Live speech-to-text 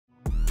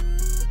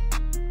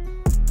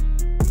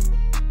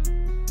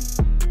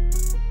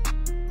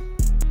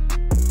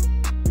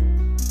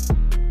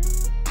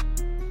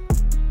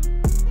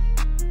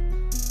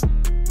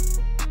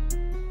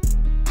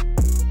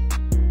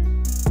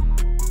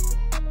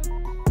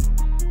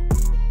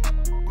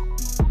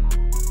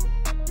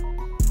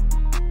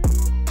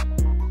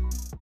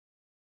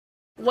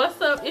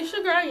It's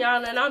your girl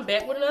Yana, and I'm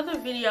back with another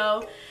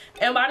video.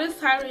 And by this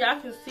title, y'all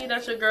can see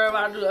that your girl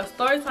about to do a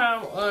story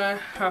time on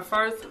her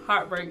first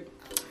heartbreak.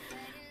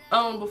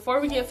 Before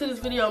we get to this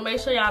video,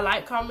 make sure y'all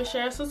like, comment,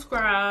 share, and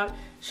subscribe.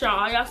 Share on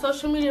all y'all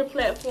social media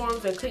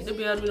platforms and click the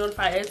bell to be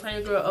notified every time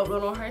your girl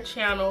upload on her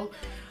channel.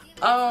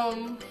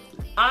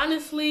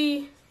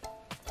 Honestly,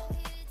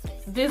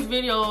 this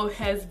video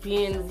has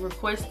been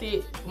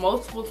requested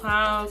multiple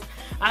times.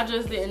 I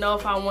just didn't know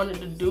if I wanted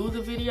to do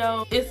the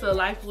video. It's a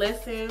life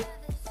lesson,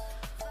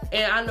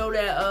 and I know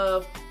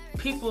that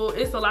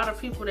it's a lot of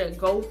people that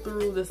go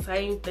through the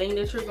same thing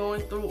that you're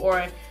going through,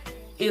 or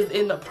is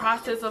in the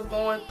process of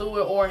going through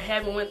it, or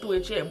haven't went through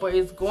it yet but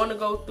is going to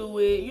go through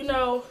it, you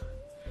know.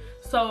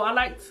 So I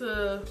like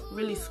to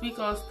really speak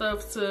on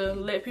stuff to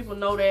let people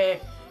know that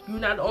you're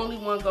not the only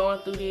one going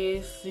through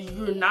this.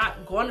 You're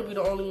not going to be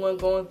the only one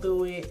going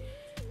through it,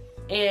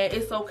 and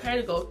it's okay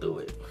to go through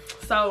it.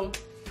 So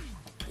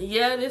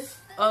yeah, this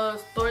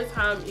story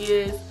time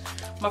is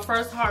my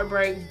first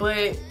heartbreak,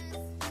 but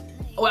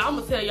well, I'm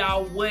gonna tell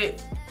y'all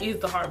what is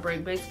the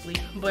heartbreak basically.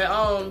 But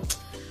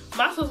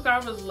my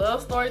subscribers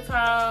love story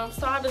time,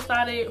 so I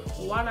decided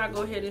why not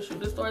go ahead and shoot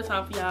this story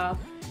time for y'all.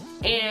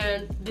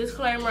 And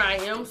disclaimer, I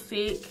am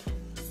sick,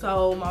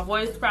 so my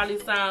voice probably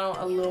sound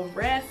a little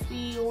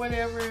raspy or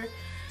whatever,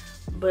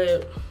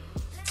 but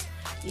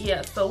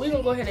yeah, so we're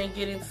gonna go ahead and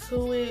get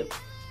into it.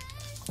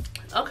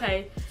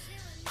 Okay,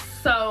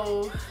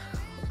 so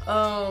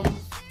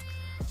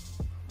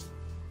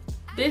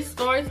this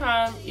story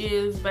time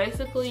is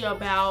basically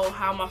about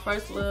how my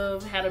first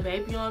love had a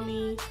baby on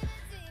me.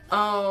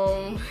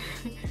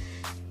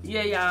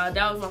 Yeah, y'all,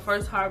 that was my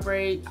first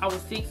heartbreak. I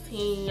was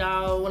 16,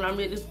 y'all, when I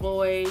met this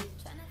boy.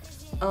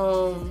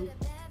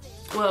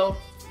 Well,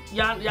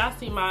 y'all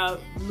see my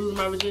losing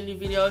my virginity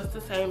video. It's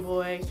the same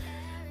boy.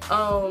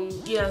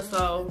 Yeah,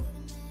 so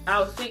I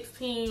was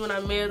 16 when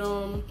I met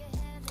him.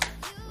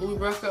 We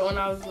broke up when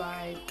I was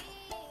like,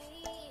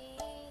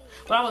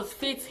 I was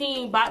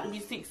 15, about to be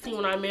 16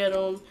 when I met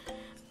him.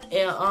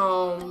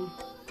 And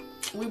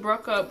we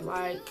broke up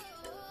like,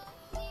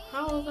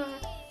 how was I?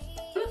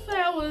 Let's say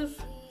I was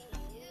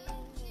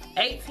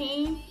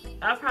 18.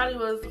 I probably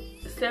was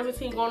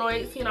 17 going on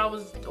 18.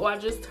 I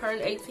just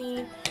turned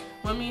 18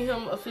 when me and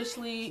him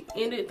officially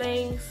ended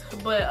things.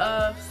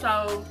 But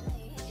so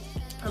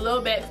a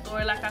little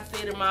backstory, like I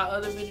said in my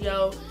other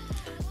video,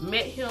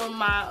 met him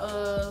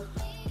my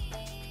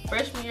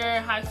freshman year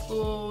in high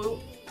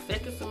school,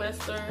 second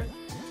semester.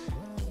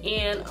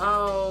 And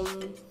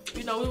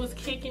you know, we was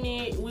kicking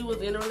it. We was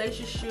in a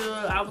relationship.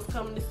 I was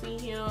coming to see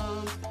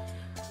him.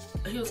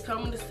 He was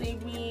coming to see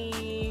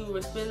me. We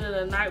were spending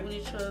the night with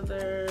each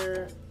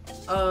other.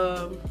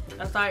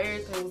 I thought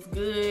everything was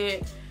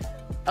good,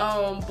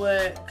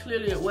 but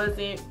clearly it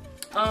wasn't.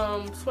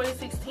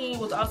 2016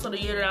 was also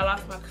the year that I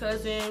lost my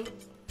cousin,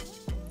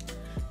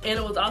 and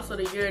it was also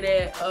the year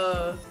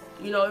that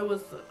you know, it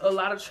was a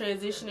lot of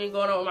transitioning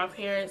going on with my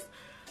parents.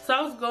 So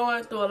I was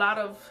going through a lot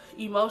of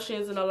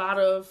emotions and a lot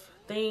of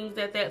things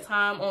at that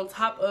time, on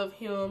top of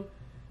him,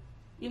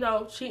 you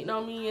know, cheating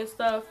on me and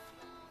stuff.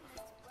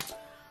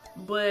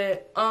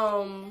 But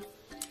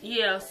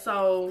yeah,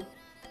 so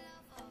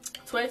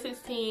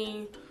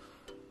 2016,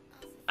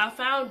 I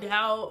found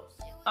out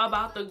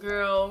about the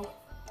girl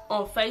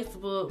on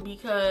Facebook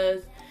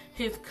because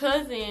his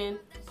cousin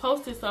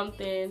posted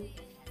something.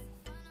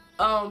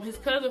 His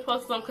cousin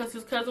posted something because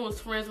his cousin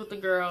was friends with the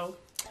girl.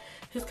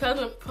 His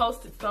cousin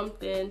posted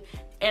something,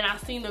 and I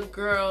seen the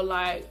girl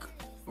like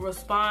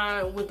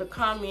respond with a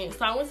comment.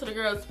 So I went to the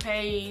girl's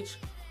page,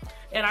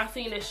 and I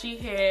seen that she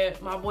had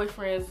my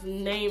boyfriend's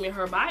name in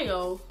her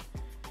bio,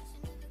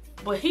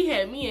 but he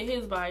had me in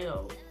his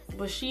bio,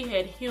 but she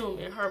had him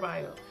in her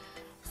bio.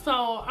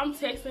 So I'm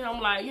texting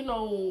him like, you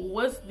know,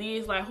 what's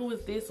this? Like, who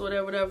is this?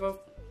 Whatever, whatever.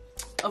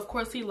 Of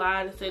course, he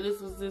lied and said this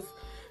was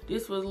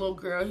a little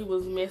girl he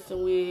was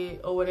messing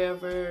with or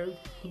whatever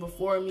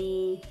before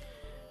me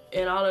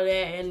and all of that,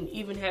 and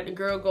even had the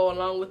girl go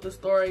along with the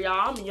story.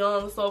 Y'all, I'm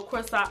young, so of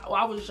course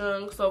I was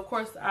young, so of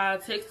course I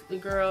texted the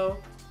girl,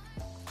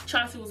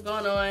 trying to see what's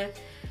going on.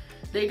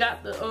 They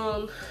got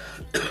the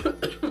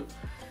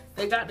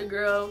they got the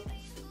girl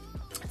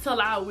to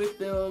lie with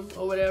them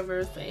or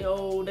whatever, saying,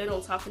 oh, they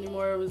don't talk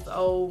anymore, it was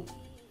old.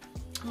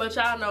 But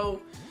y'all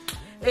know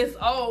it's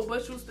old,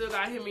 but you still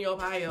got him in your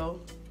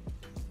bio.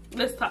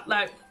 Let's talk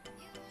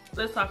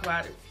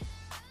about it.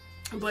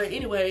 But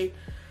anyway,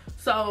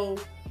 so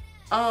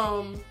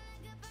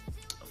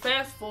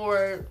fast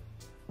forward,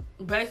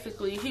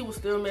 basically he was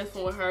still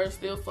messing with her,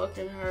 still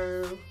fucking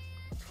her,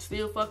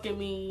 still fucking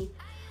me.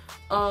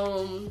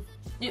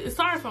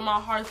 Sorry for my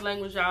harsh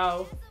language,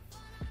 y'all,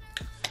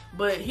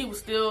 but he was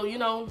still, you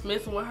know,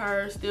 messing with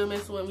her, still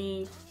messing with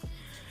me.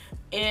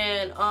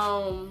 And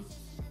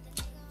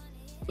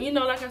you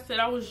know, like I said,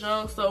 I was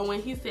young, so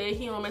when he said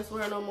he don't mess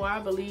with her no more, I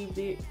believed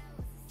it,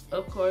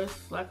 of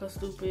course, like a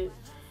stupid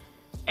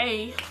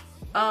A.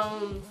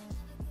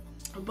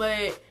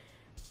 But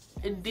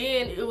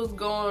then it was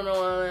going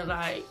on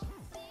like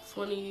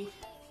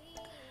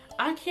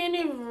I can't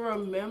even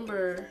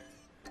remember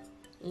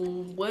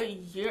what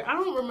year. I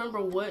don't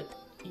remember what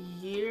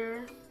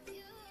year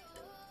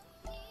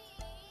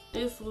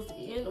this was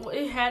in.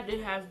 It had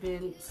to have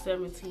been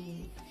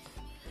 17.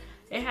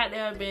 It had to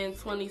have been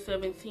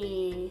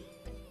 2017.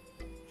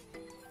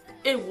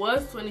 It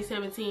was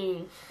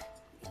 2017.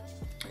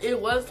 It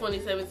was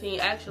 2017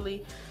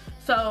 actually.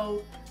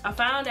 So I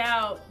found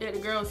out that the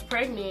girl was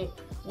pregnant.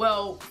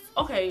 Well,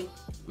 okay,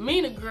 me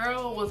and the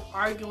girl was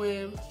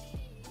arguing.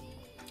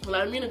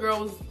 Like, me and the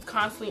girl was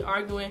constantly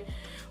arguing.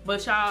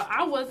 But y'all,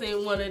 I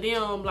wasn't one of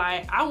them.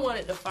 Like, I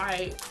wanted to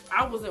fight.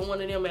 I wasn't one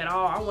of them at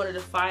all. I wanted to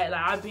fight.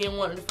 Like, I've been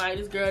wanting to fight.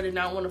 This girl did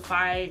not want to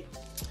fight.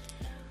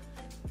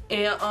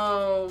 And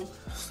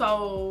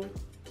so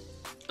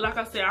like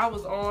I said, I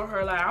was on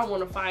her like, I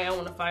want to fight, I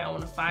want to fight, I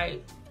want to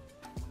fight.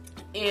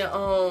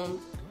 And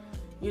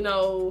you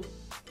know,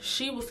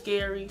 she was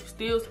scary,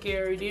 still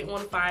scary, didn't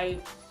want to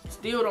fight,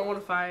 still don't want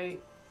to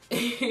fight.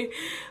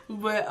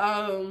 But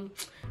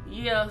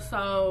yeah,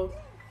 so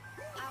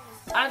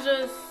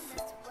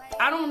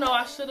I don't know,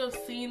 I should have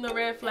seen the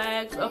red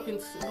flags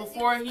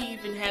before he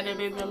even had that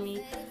baby on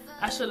me.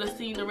 I should have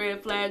seen the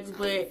red flags,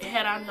 but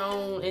had I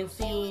known and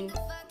seen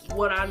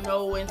what I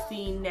know and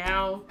seen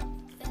now,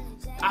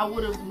 I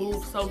would have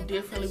moved so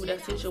differently with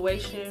that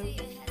situation.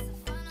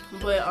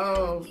 But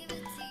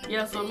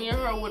yeah, so me and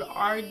her would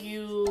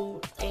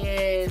argue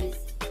and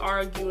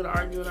argue and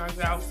argue and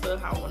argue. I was still,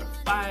 I want to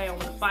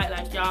fight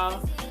like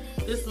y'all.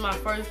 This is my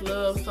first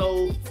love,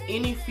 so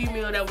any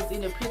female that was in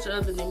the picture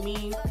other than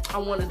me, I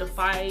wanted to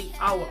fight.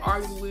 I would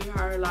argue with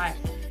her, like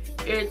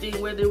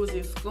everything, whether it was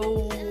in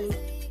school,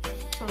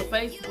 on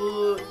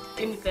Facebook,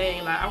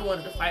 anything. Like, I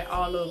wanted to fight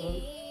all of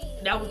them.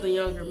 That was the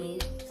younger me.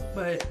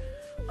 But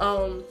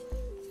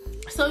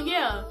so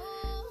yeah,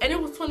 and it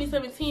was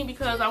 2017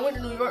 because I went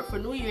to New York for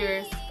New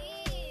Year's.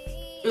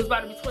 It was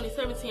about to be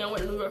 2017. I went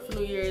to New York for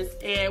New Year's,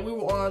 and we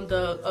were on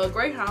the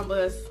Greyhound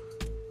bus.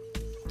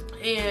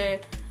 And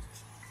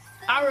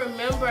I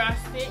remember I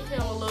sent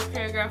him a little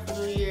paragraph for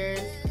New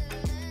Year's.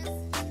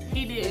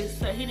 He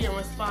didn't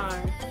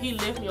respond. He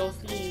left me on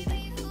scene.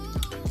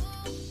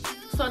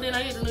 So then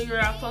I get to New Year,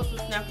 I posted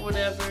a snap or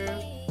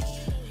whatever.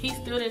 He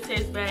still didn't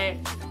text back,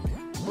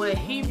 but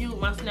he viewed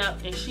my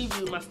snap and she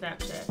viewed my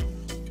Snapchat,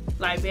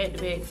 like back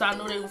to back. So I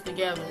knew they was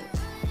together.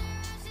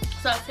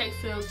 So I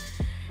texted him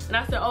and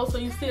I said, "Oh, so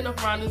you sitting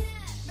up around this,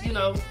 you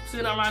know,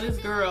 sitting around this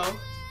girl,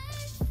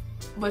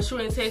 but you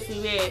ain't text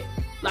me back?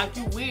 Like,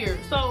 you weird."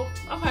 So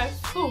okay,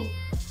 cool.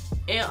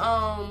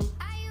 And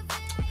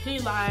he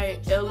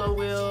like,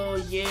 LOL,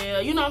 yeah,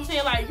 you know what I'm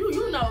saying? Like, you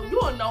know, you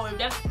don't know if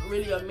that's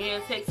really a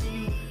man texting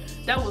you.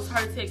 That was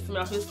her texting me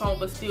off his phone,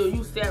 but still,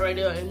 you sat right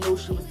there and knew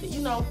she was,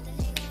 you know,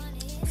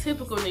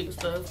 typical nigga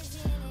stuff.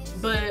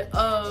 But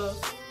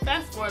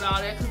fast forward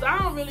all that, because I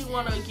don't really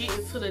want to get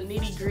into the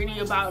nitty gritty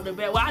about the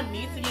back. Well, I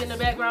need to get in the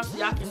background so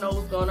y'all can know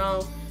what's going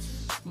on.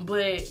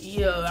 But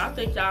yeah, I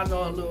think y'all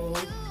know a little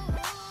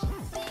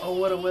or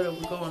whatever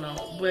was going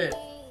on. But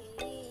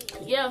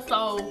yeah,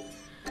 so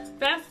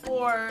fast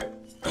forward,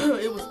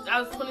 that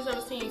was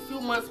 2017. A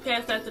few months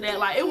passed after that.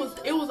 Like, it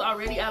was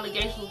already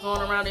allegations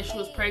going around that she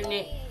was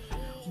pregnant.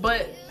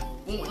 But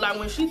like,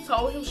 when she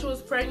told him she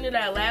was pregnant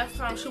that last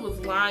time, she was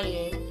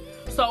lying.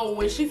 So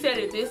when she said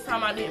it this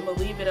time, I didn't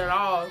believe it at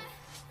all.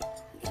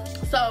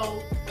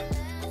 So,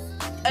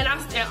 and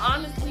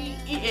honestly,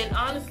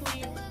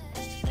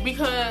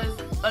 because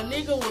a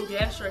nigga will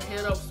gas your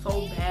head up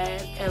so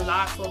bad and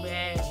lie so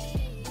bad.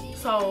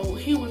 So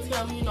he would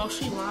tell me, you know,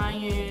 she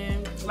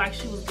lying, like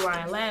she was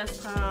lying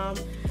last time.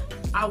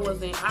 I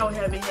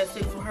haven't had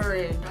sex with her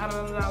in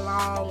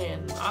long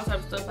and all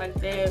types of stuff like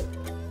that.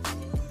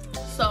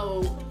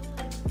 So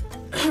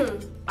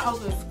I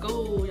was in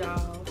school,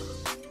 y'all.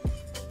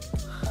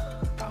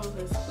 I was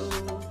in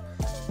school.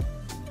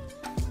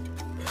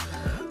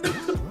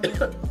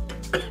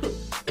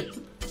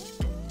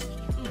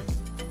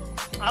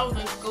 I was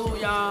in school,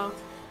 y'all,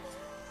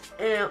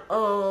 and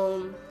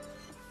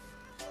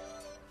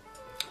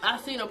I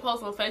seen a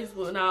post on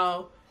Facebook.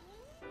 Now,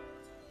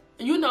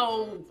 you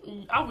know,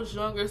 I was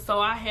younger, so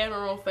I had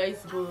her on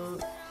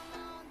Facebook.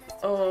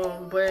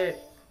 But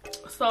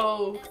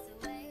so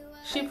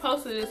she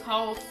posted this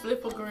whole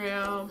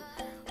flipogram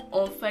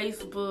on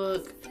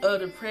Facebook of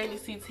the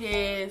pregnancy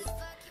test,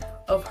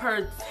 of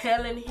her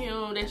telling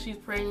him that she's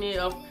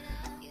pregnant,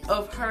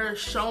 of her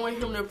showing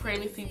him the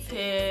pregnancy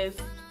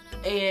test,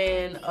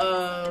 and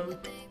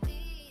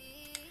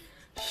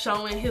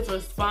showing his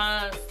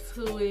response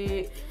to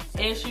it.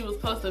 And she was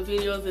posting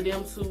videos of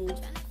them too.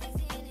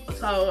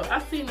 So I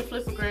seen the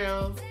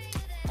flipogram,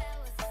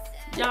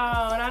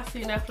 y'all, and I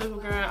seen that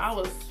flipogram. I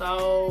was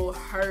so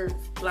hurt.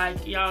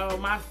 Like, y'all,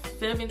 my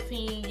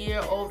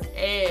 17-year-old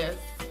ass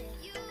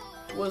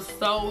was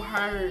so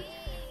hurt.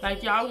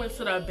 Like, y'all, I went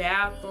to the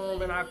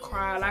bathroom and I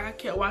cried. Like, I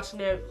kept watching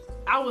that.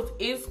 I was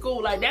in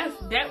school. Like, that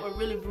what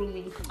really blew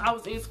me. I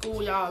was in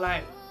school, y'all.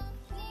 Like,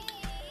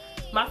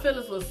 my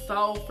feelings was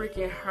so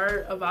freaking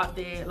hurt about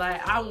that.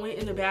 Like, I went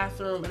in the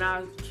bathroom and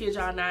I kid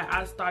y'all not,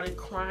 I started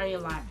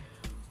crying. Like,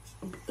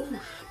 ooh,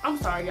 I'm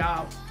sorry,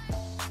 y'all.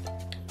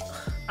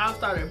 I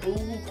started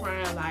boo-hoo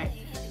crying, like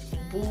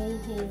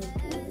boo-hoo,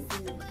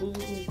 boo-hoo,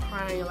 boo-hoo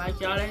crying. Like,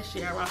 y'all, that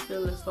shit hurt my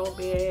feelings so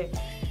bad.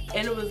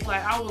 And it was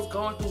like I was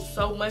going through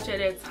so much at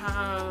that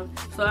time.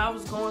 So I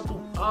was going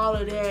through all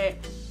of that.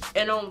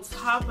 And on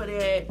top of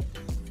that,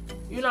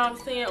 you know what I'm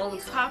saying? On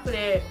top of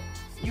that,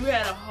 you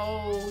had a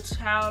whole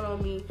child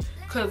on me.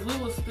 Because we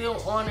was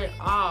still on and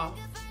off.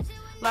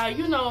 Like,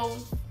 you know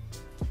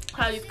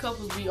how these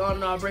couples be on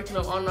and off, breaking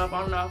up, on and off,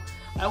 on and off.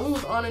 Like, we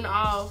was on and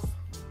off.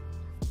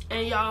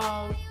 And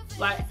y'all,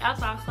 like,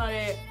 after I saw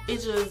that,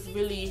 it just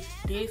really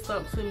did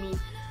something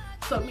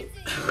to me.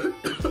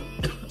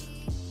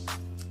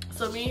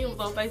 So me and him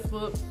was on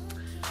Facebook,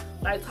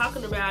 like,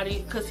 talking about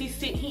it. Because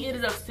he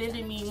ended up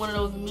sending me one of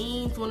those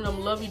memes, one of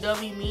them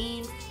lovey-dovey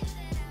memes.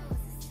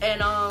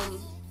 And,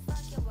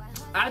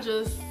 I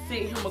just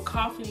sent him a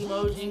coughing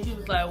emoji. He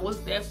was like, what's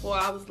that for?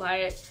 I was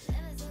like,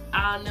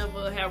 I'll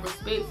never have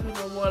respect for you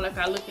no more. Like,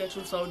 I look at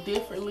you so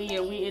differently.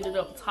 And we ended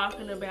up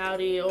talking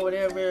about it or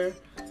whatever.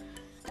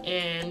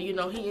 And, you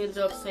know, he ended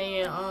up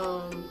saying,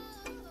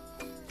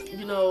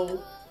 you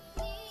know,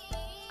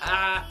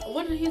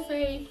 what did he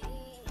say?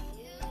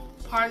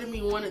 Part of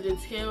me wanted to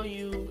tell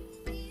you,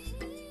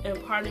 and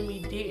part of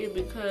me didn't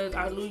because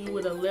I knew you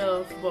would have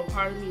left, but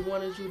part of me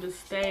wanted you to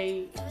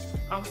stay.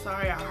 I'm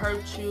sorry I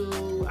hurt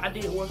you. I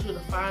didn't want you to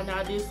find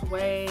out this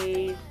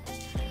way.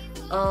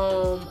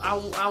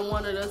 I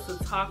wanted us to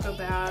talk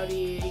about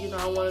it. You know,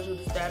 I wanted you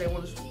to stay. I didn't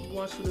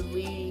want you to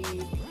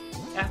leave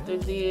after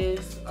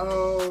this.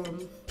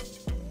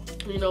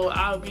 You know,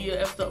 I'll be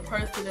a effed up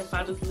person if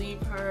I just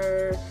leave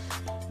her,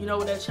 you know,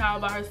 with that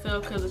child by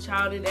herself because the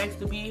child didn't ask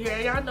to be here.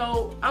 And y'all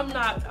know I'm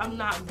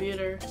not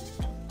bitter.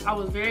 I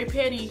was very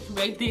petty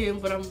back then,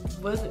 but I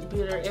wasn't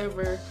bitter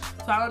ever.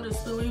 So I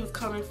understood where he was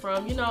coming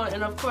from, you know,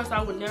 and of course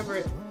I would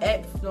never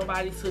ask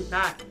nobody to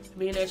not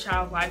be in that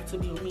child's life to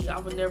be with me. I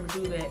would never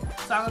do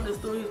that. So I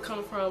understood where he was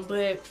coming from,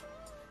 but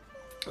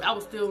I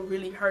was still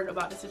really hurt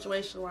about the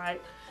situation. Like,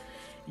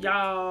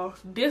 y'all,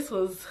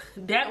 listen,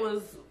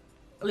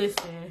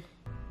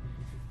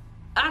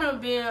 I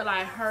done been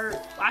like hurt.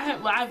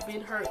 I've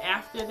been hurt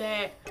after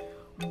that.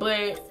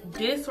 But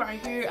this right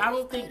here, I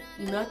don't think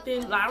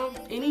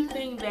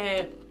anything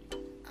that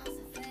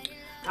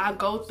I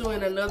go through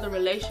in another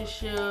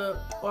relationship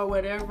or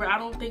whatever, I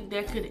don't think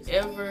that could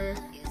ever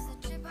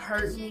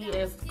hurt me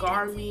and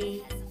scar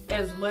me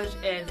as much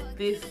as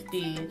this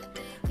did.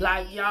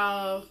 Like,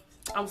 y'all,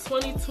 I'm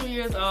 22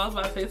 years old. I was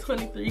about to say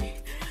 23.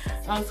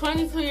 I'm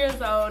 22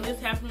 years old, and this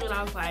happened when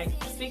I was like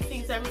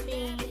 16,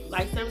 17,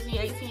 like 17,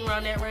 18,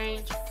 around that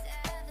range.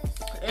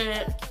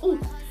 And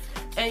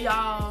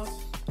y'all,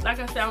 like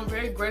I said, I'm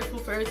very grateful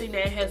for everything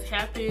that has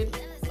happened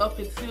up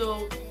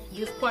until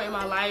this point in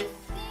my life,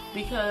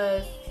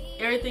 because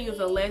everything is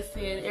a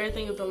lesson,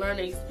 everything is a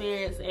learning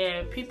experience,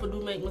 and people do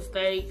make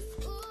mistakes.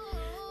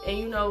 And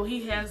you know,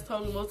 he has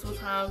told me multiple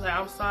times, like,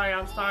 I'm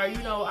sorry.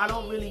 You know, I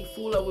don't really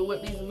fool up with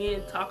what these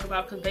men talk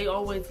about because they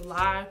always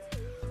lie.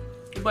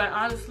 But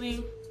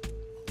honestly,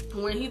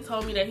 when he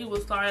told me that he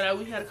was sorry, like,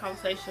 we had a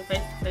conversation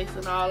face to face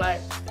and all,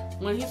 like,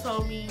 when he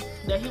told me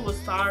that he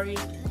was sorry,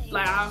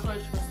 like, I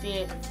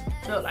 100%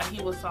 felt like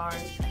he was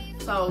sorry.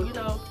 So, you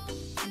know,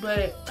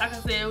 but like I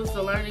said, it was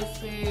a learning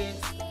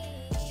experience.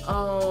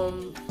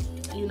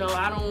 You know,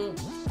 I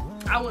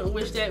wouldn't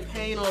wish that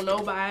pain on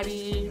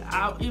nobody.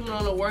 Even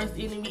on the worst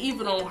enemy,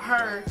 even on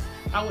her,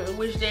 I wouldn't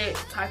wish that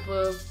type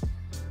of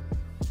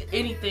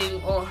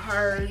anything on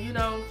her, you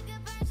know.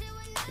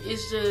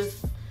 It's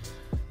just,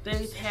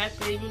 things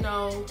happen, you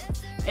know.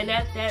 And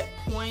at that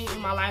point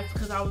in my life,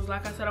 because I was,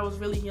 like I said, I was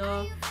really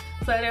young.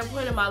 So at that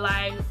point in my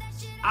life,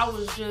 I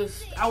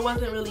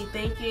wasn't really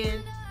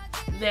thinking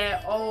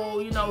that, oh,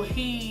 you know,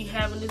 he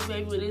having this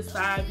baby with his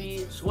side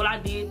bitch. Well, I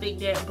did think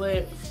that,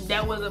 but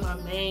that wasn't my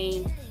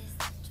main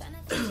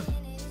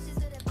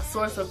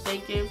source of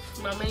thinking.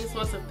 My main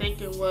source of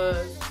thinking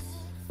was,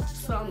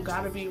 something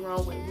gotta be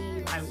wrong with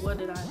me. Like, what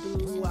did I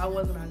do? Why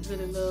wasn't I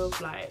good enough?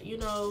 Like, you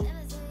know,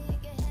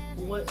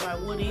 what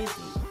is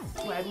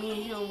it? Like, me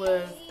and him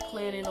was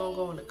planning on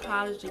going to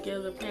college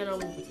together, planning on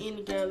moving in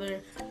together.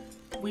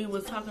 We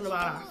was talking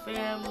about our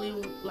family,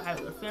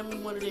 like the family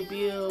wanted to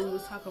build. We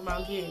was talking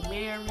about getting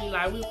married.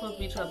 Like, we were supposed to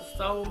be each other's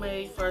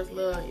soulmate, first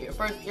love,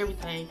 first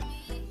everything.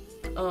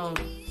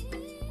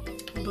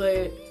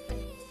 But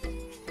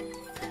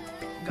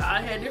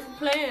God had different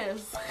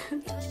plans.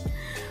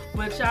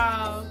 But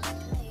y'all,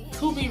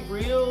 to be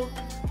real,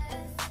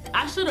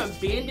 I should have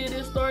been did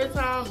this story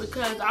time,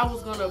 because I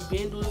was gonna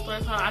been do this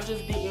story time. I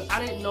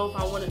didn't know if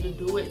I wanted to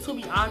do it. To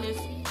be honest,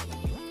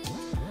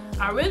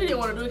 I really didn't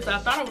want to do it because I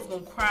thought I was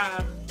gonna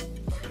cry.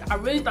 I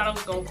really thought I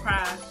was gonna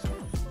cry,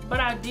 but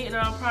I didn't,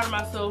 and I'm proud of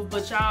myself.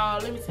 But y'all,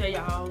 let me tell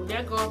y'all,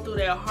 that going through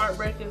that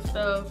heartbreaking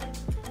stuff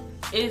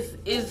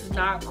is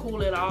not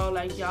cool at all.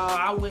 Like, y'all,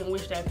 I wouldn't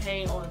wish that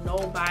pain on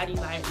nobody.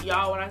 Like,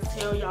 y'all, when I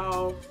tell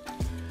y'all,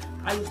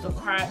 I used to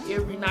cry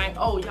every night.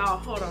 Oh, y'all,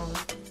 hold on.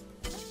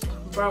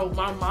 Bro,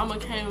 my mama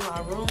came in my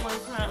room one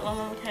time. My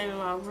mama came in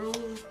my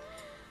room,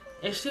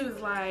 and she was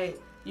like,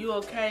 you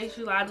okay?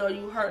 She was like, I know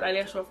you hurt. Like,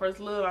 that's your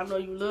first love. I know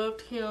you loved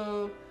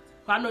him.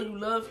 I know you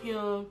love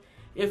him.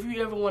 If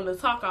you ever want to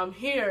talk, I'm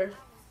here.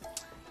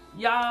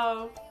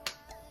 Y'all,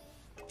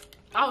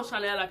 I was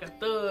trying to act like a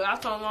thug. I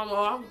told mama,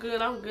 oh, I'm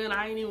good,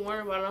 I ain't even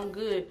worried about it, I'm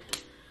good.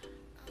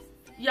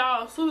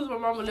 Y'all, as soon as my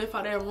mama left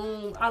out that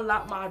room, I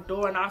locked my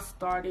door and I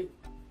started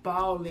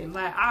bawling.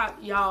 Like,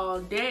 y'all,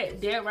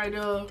 that right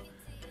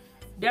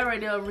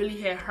there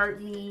really had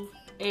hurt me,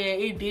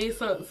 and it did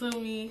something to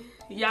me.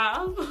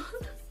 Y'all,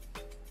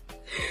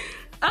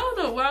 I don't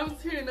know why I'm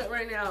tearing up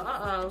right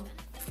now.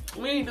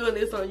 We ain't doing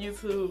this on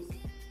YouTube.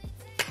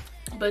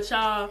 But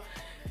y'all,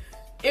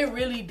 that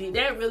really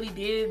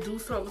did do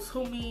something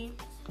to me.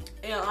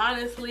 And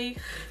honestly,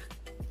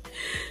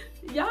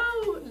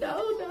 y'all,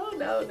 no. Oh my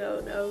God,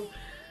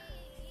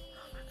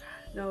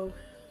 no.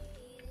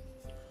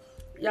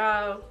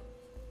 Y'all,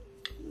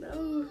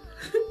 no.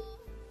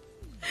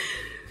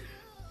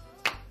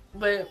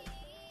 But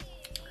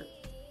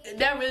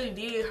that really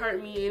did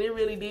hurt me, and it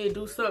really did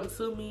do something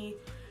to me.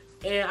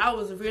 And I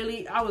was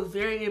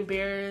very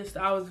embarrassed.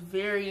 I was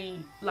very,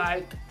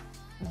 like,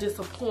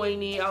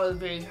 disappointed. I was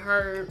very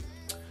hurt.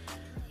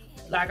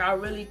 Like, I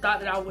really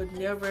thought that I would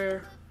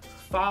never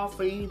fall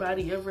for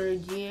anybody ever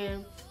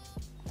again.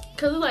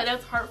 Cause it's like,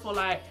 that's hurtful.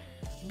 Like,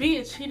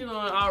 being cheated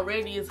on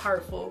already is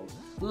hurtful,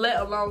 let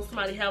alone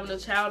somebody having a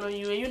child on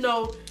you. And you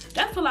know,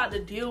 that's a lot to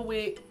deal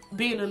with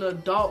being an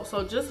adult.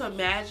 So just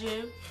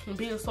imagine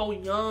being so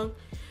young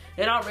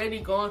and already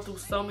going through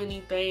so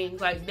many things.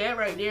 Like, that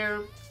right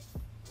there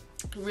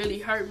really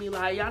hurt me.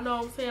 Like, y'all know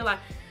what I'm saying? Like,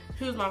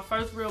 he was my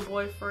first real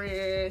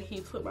boyfriend. He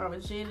took my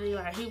virginity.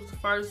 Like, he was the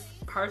first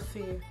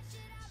person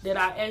that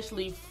I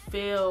actually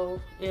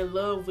fell in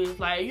love with.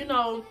 Like, you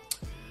know,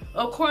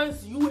 of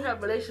course you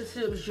have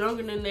relationships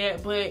younger than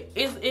that, but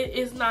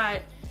it's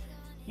not,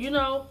 you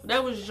know,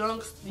 that was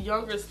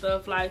younger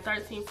stuff, like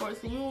 13,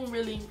 14. You don't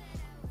really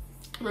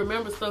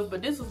remember stuff,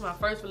 but this was my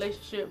first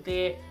relationship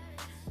that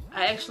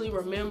I actually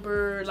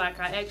remember. Like,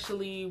 I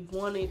actually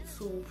wanted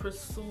to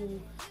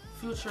pursue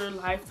future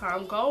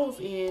lifetime goals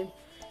in.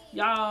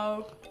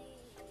 Y'all,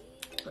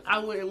 I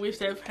wouldn't wish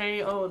that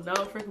pain on no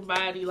freaking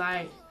body.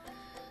 Like,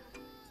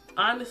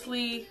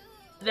 honestly,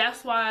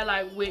 that's why,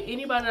 like, with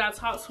anybody that I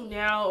talk to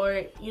now,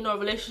 or, you know,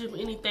 relationship,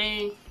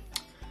 anything,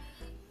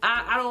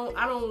 I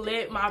don't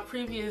let my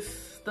previous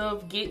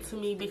stuff get to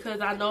me,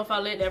 because I know if I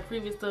let that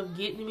previous stuff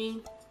get to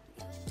me,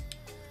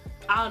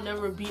 I'll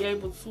never be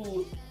able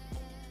to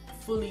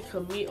fully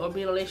commit or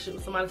be in a relationship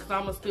with somebody, because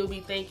I'm gonna still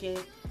be thinking,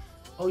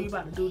 oh, you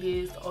about to do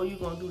this, oh, you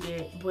gonna do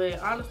that. But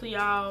honestly,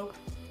 y'all,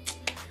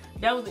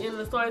 that was the end of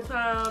the story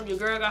time. Your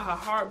girl got her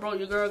heart broke.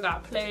 Your girl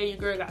got played. Your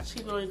girl got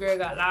cheated on. Your girl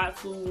got lied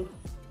to.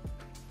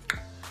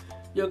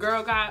 Your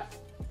girl got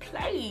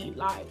played,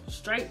 like,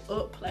 straight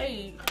up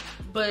played.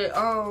 But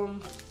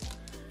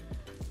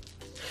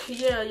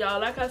yeah, y'all,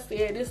 like I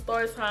said, this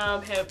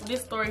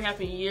story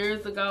happened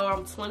years ago.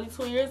 I'm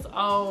 22 years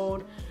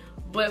old.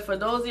 But for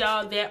those of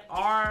y'all that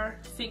are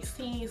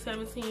 16,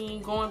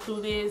 17, going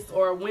through this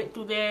or went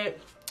through that,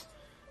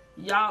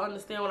 y'all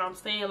understand what I'm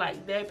saying.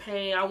 Like, that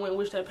pain, I wouldn't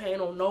wish that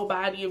pain on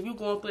nobody. If you're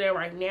going through that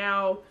right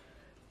now,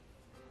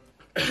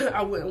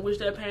 I wouldn't wish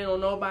that pain on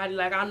nobody.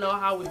 Like, I know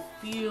how it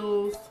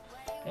feels.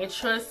 And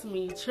trust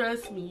me,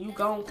 you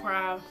gon'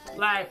 cry.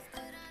 Like,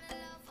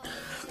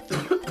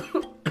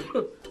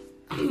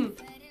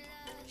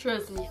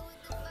 trust me,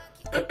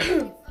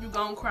 you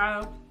gon'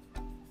 cry.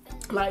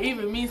 Like,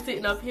 even me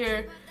sitting up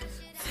here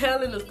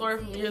telling the story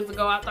from years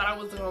ago, I thought I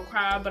wasn't gonna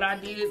cry, but I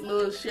did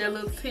share a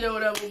little tear,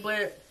 whatever.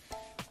 But,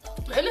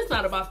 and it's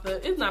not about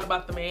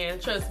the man,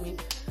 trust me.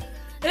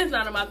 It's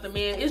not about the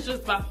man, it's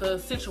just about the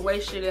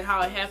situation and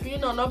how it happened. You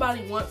know,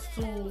 nobody wants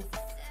to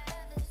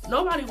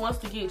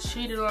get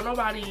cheated on.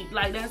 Nobody,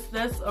 like,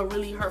 that's a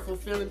really hurtful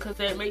feeling, because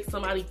that makes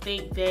somebody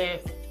think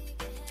that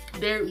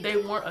they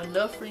weren't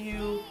enough for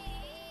you,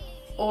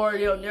 or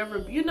they'll never,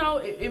 you know,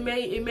 it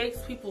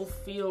makes people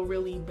feel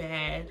really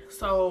bad.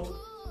 So,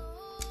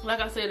 like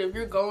I said, if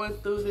you're going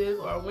through this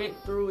or went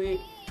through it,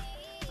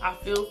 I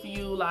feel for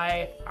you.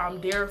 Like, I'm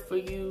there for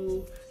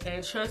you,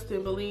 and trust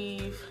and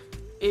believe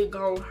it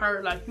gonna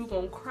hurt. Like, you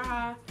gonna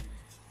cry.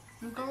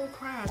 You gonna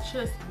cry,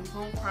 trust me, you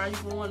gonna cry. You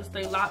gonna want to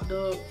stay locked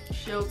up,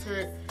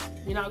 sheltered.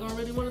 You're not gonna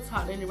really want to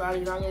talk to anybody.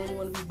 You're not gonna really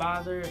want to be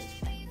bothered.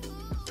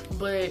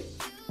 But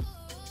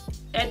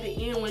at the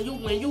end, when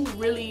you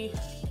really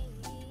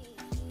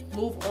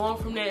move on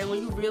from that, and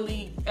when you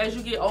really, as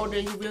you get older,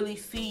 you really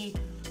see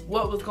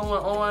what was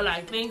going on,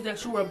 like things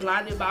that you were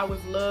blinded by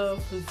with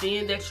love,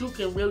 then that you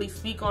can really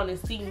speak on and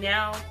see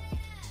now,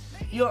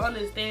 you'll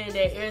understand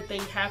that everything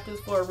happens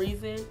for a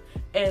reason.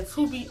 And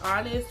to be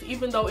honest,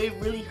 even though it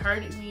really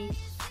hurted me,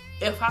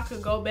 if I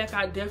could go back,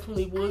 I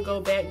definitely would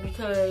go back,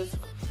 because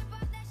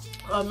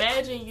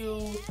imagine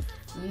you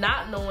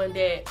not knowing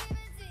that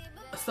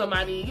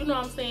somebody, you know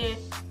what I'm saying,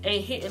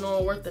 ain't hitting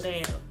on worth a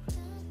damn,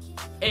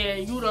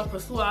 and you done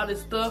pursue all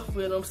this stuff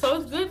with them.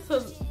 So it's good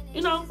to,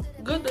 you know,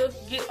 good to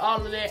get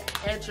all of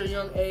that at your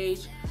young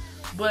age.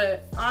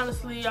 But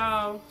honestly,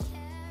 y'all,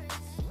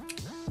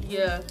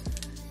 yeah,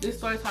 this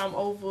story time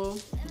over.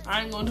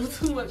 I ain't gonna do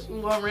too much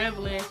more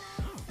rambling.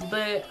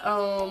 But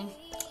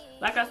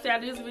Like I said, I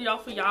did this video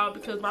for y'all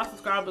because my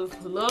subscribers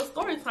love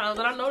story times,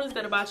 and I noticed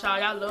that about y'all.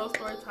 Y'all love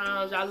story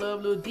times. Y'all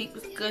love little deep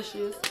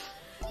discussions,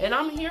 and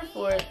I'm here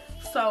for it.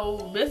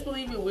 So best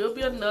believe it will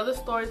be another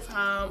story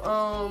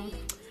time.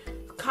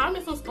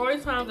 Comment some story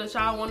times that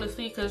y'all want to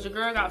see, because your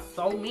girl got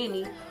so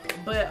many.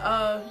 But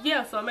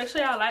yeah, so make sure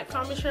y'all like,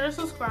 comment, share, and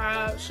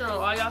subscribe. Share on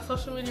all y'all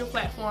social media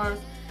platforms,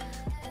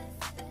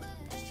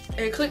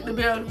 and click the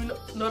bell to be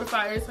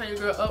notified every time your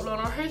girl upload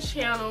on her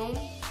channel.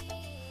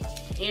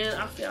 And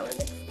I'll see y'all in the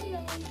next video.